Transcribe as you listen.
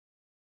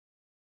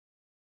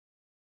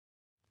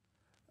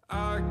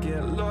I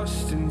get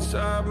lost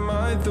inside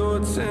my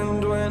thoughts,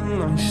 and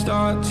when I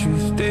start to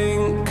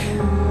think,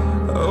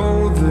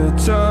 oh, the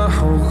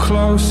tunnel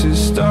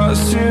closest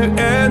starts to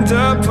end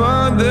up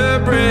on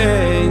the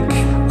brink.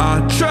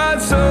 I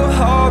tried so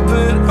hard,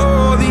 but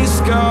all these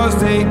scars,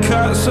 they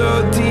cut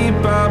so deep,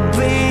 I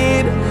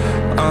bleed.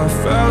 I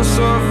fell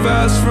so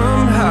fast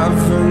from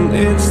heaven,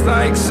 it's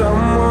like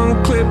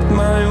someone clipped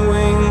my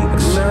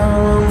wings.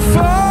 Now I'm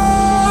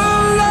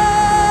falling,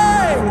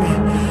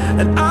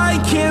 and I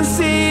can't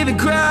see the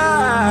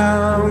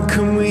ground.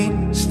 Can we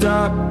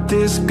stop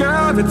this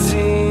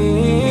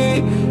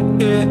gravity?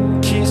 It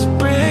keeps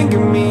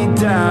bringing me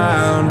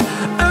down.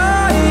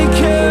 I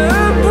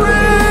can't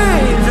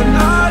breathe and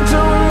I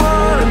don't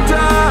wanna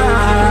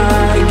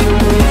die. Can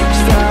we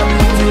stop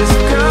this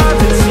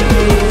gravity?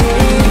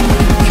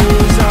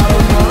 'Cause I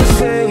don't wanna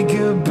say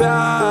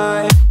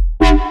goodbye.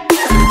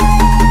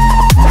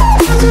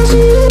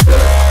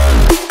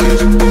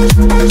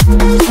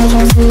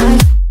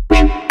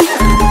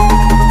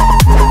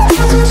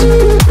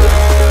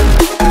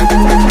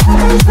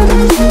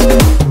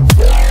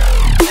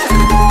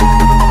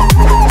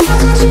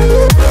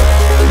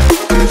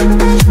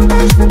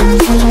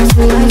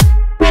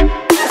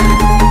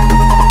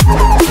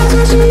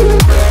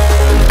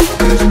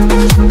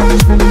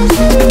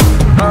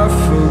 I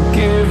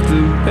forgive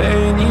the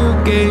pain you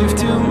gave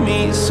to me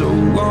so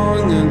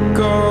long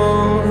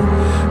ago.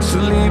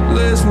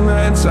 Sleepless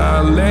nights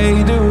I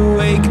laid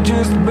awake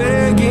just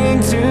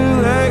begging to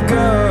let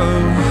go.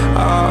 I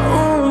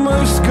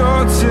almost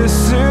got to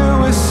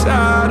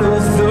suicidal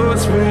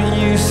thoughts, but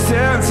you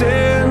stepped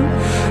in.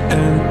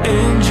 An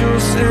angel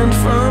sent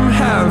from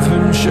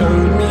heaven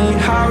showed me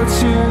how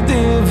to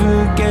live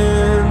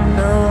again.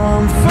 Now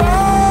I'm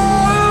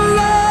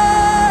falling,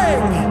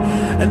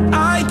 and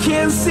I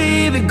can't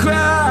see the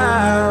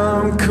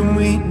ground. Can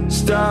we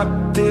stop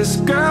this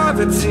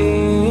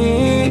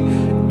gravity?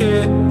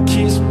 It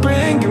keeps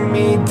bringing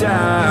me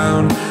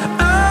down.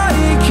 I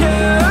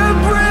can't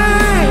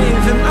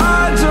breathe and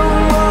I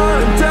don't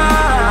wanna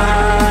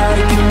die.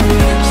 Can we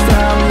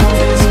stop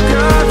this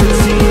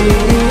gravity?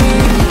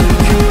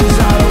 'Cause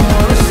I don't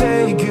wanna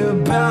say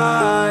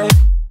goodbye.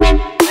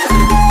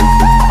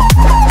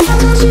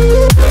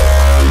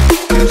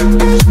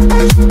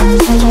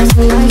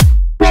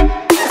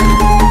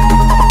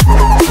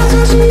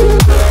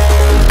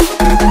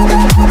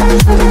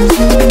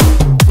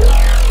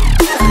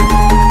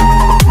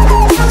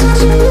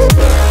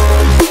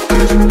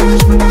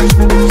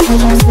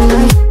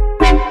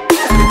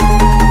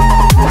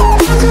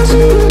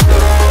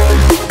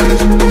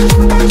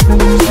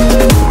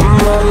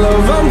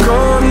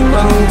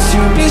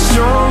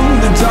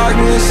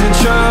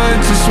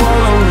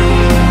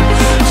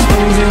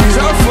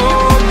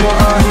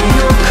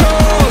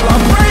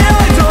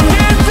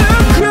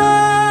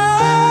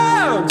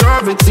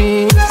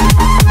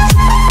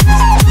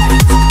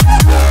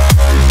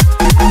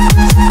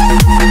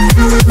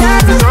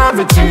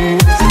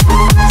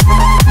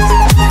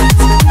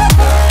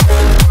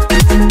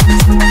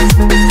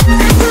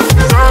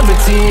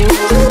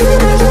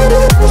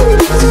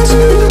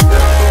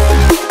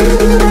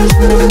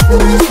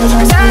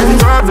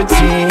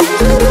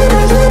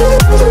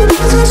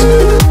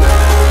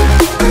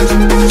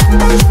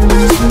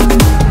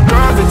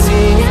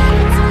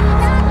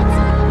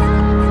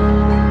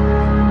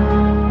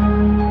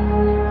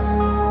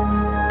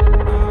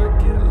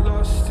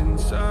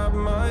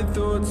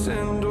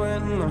 And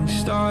when I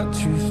start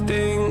to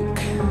think,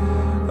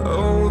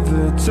 oh,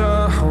 the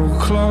tunnel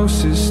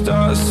closest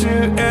starts to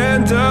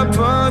end up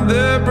on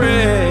the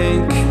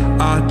brink.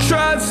 I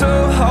tried so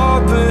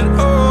hard, but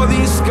all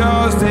these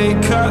scars, they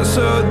cut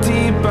so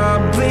deep, I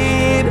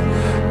bleed.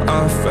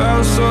 I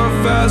fell so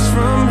fast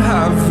from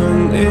heaven,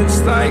 it's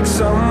like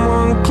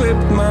someone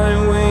clipped my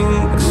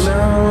wings.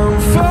 Now I'm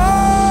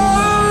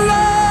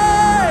falling,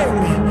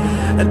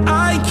 and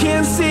I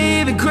can't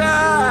see the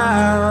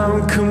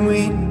ground. Can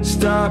we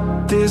stop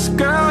this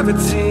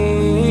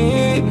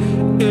gravity?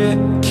 It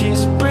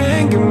keeps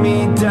bringing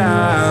me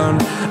down.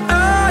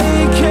 I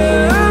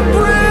can't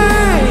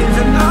breathe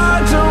and I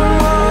don't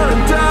wanna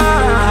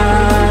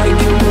die.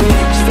 Can we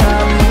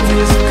stop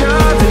this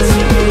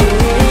gravity?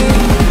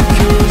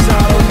 'Cause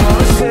I don't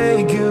wanna say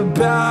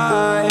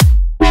goodbye.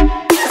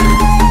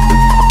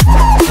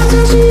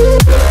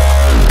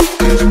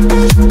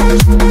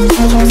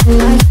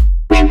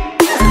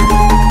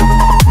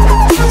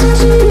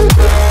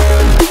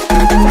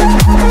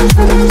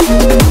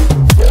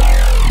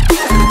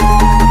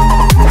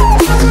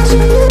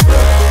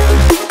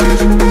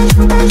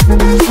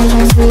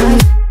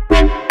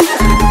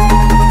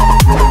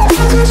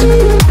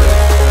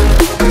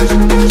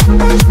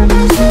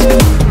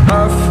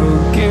 I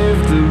forgive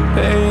the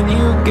pain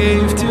you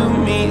gave to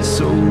me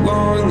so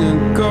long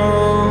ago.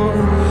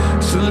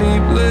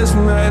 Sleepless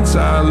nights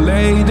I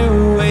laid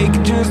awake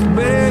just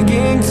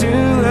begging to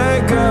let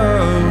go.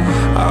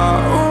 I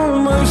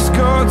almost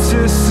got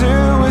to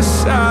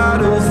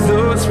suicidal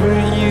thoughts,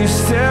 but you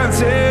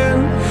stepped in.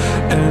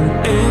 An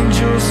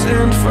angel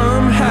sent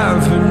from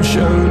heaven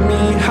showed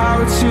me how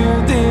to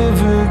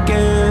live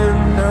again.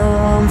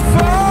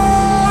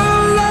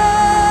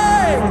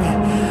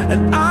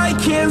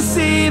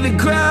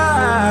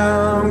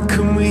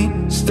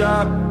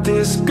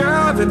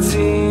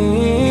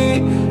 gravity,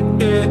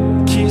 it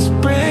keeps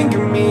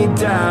bringing me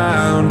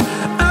down.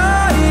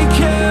 I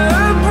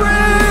can't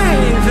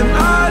breathe and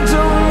I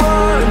don't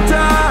wanna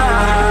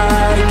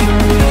die. Can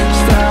we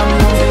stop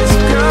this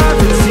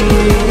gravity?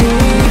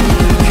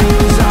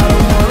 'Cause I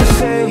don't wanna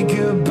say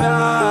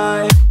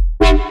goodbye.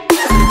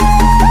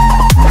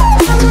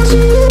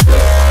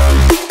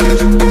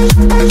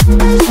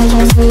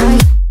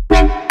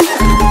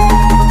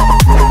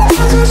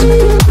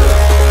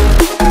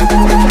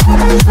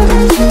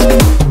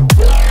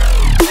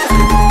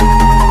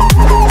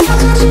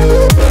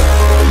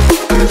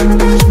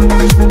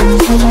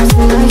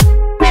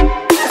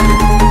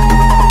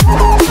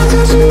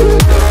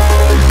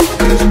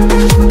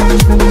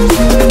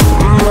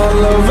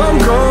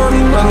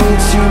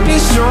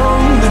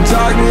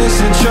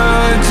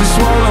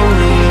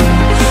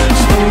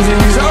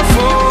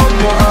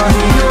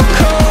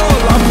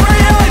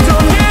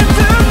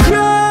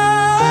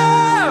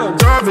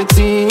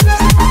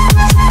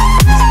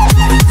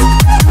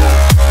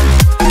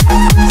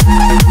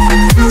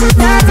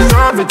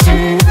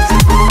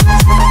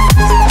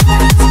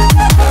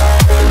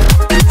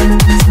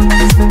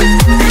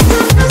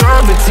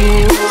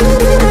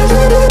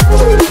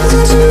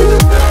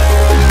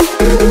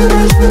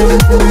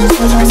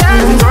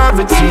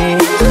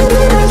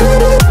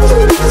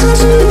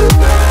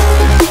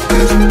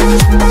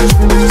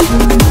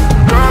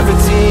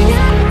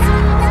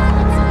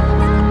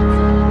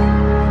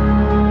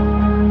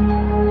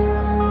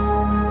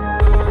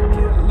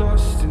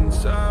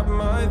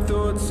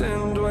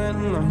 And when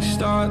I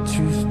start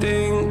to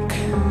think,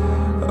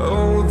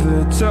 oh,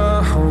 the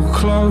Tahoe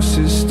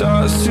closest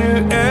starts to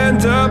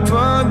end up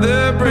on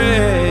the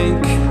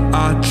brink.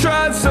 I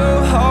tried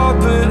so hard,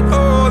 but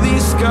all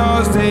these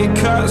scars, they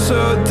cut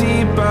so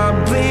deep I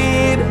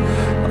bleed.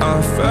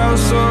 I fell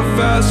so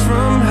fast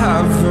from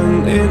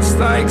heaven, it's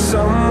like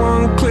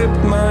someone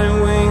clipped my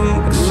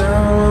wings.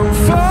 Now I'm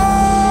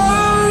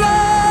falling,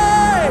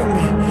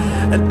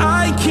 and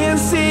I can't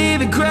see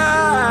the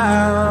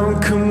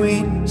ground. Can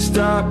we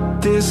stop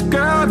this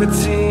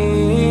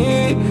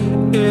gravity?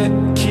 It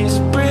keeps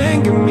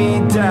bringing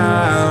me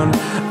down.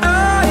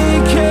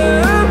 I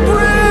can't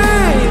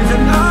breathe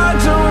and I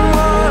don't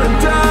wanna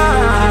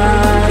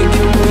die.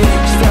 Can we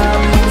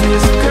stop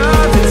this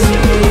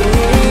gravity?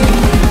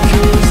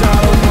 'Cause I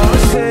don't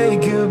wanna say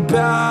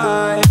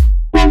goodbye.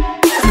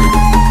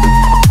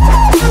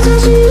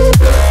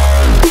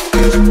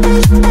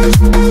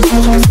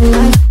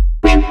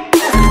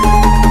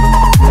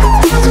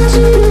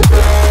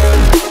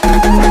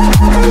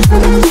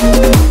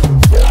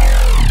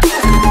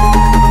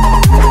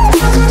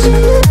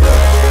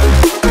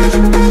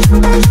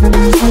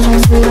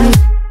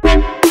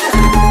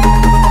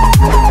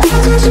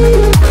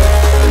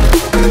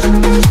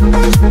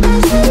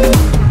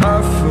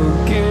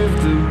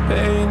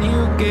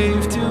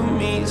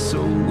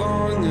 So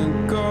long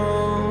ago,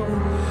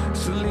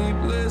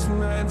 sleepless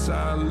nights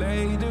I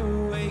laid away.